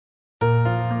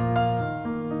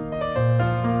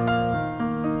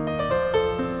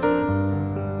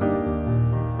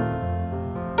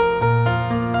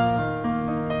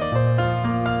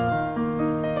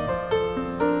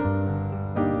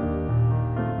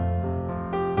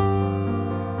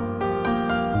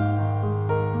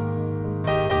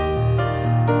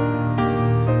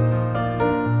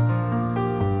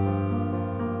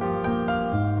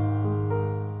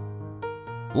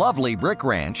lovely brick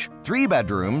ranch, 3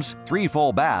 bedrooms, 3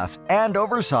 full bath, and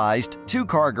oversized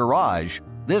 2-car garage,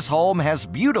 this home has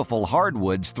beautiful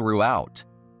hardwoods throughout.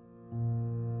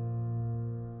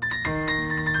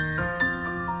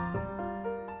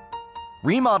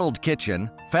 Remodeled kitchen,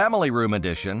 family room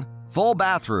addition, full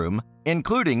bathroom,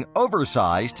 including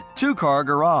oversized 2-car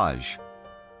garage.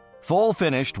 Full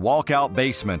finished walkout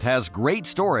basement has great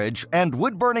storage and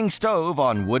wood-burning stove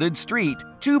on Wooded Street,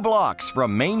 2 blocks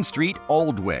from Main Street,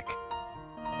 Oldwick.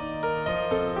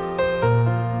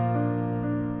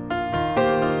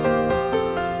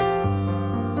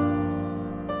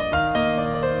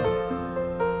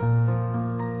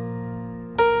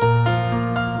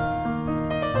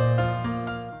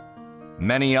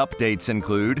 Many updates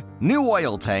include new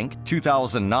oil tank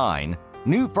 2009,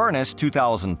 new furnace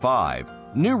 2005,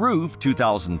 new roof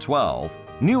 2012,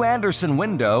 new Anderson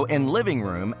window in living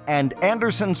room and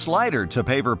Anderson slider to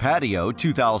paver patio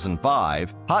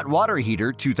 2005, hot water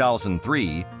heater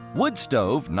 2003, wood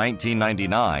stove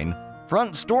 1999,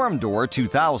 front storm door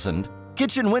 2000,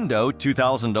 kitchen window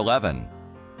 2011.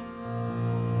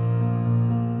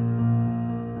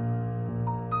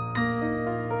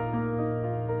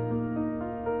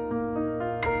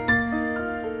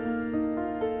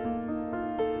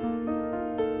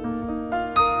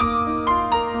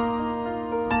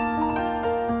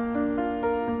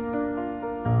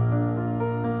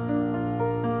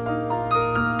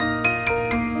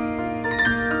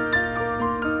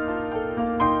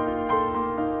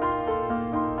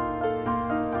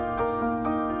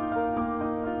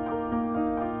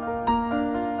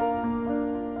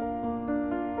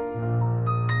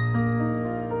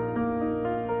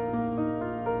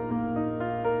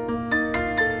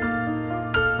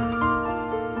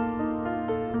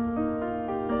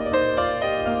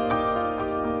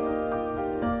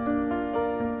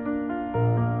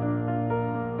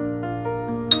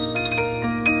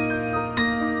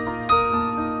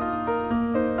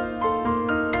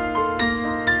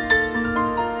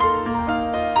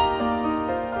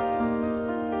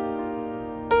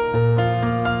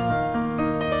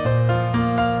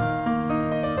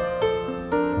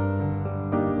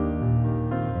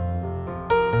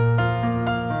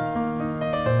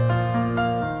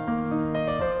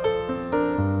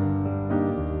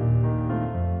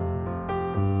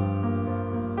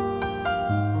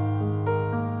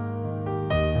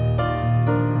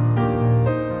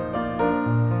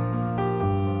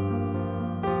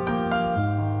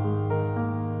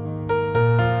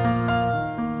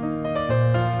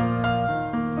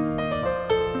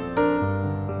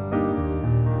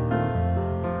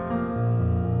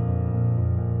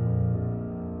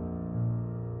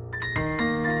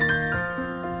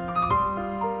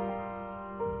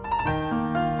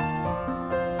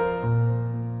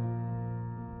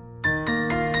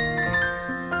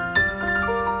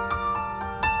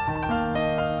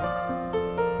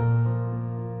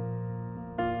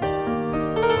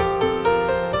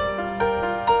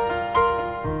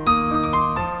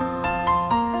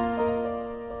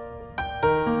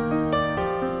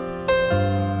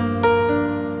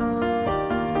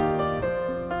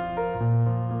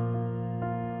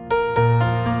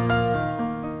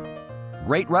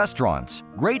 Great restaurants,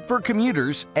 great for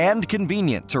commuters, and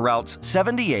convenient to routes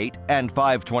 78 and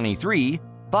 523,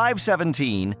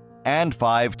 517, and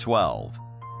 512.